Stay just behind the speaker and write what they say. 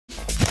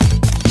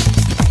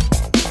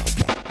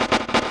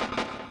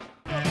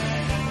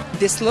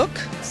this look,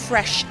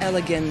 fresh,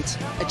 elegant,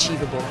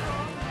 achievable.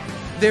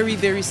 Very,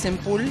 very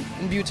simple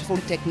and beautiful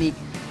technique.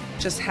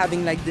 Just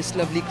having like this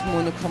lovely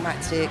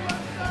monochromatic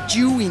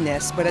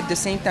dewiness, but at the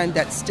same time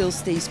that still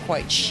stays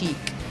quite chic.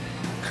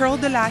 Curl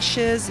the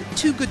lashes,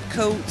 2 good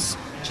coats.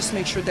 Just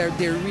make sure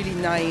they're really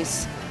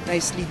nice,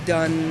 nicely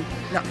done,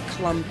 not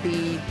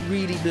clumpy,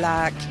 really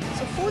black.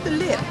 So for the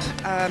lip,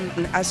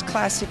 as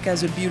classic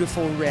as a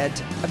beautiful red,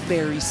 a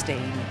berry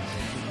stain.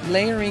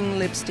 Layering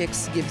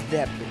lipsticks gives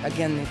depth.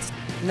 Again, it's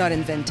not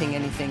inventing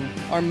anything.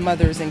 Our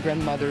mothers and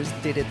grandmothers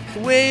did it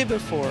way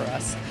before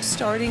us.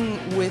 Starting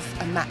with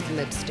a matte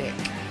lipstick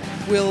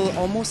will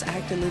almost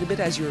act a little bit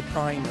as your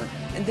primer.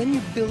 And then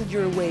you build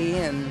your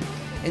way in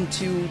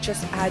into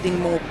just adding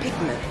more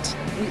pigment.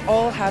 We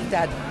all have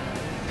that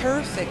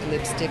perfect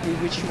lipstick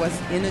which was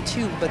in a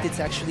tube, but it's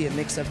actually a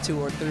mix of 2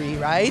 or 3,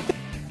 right?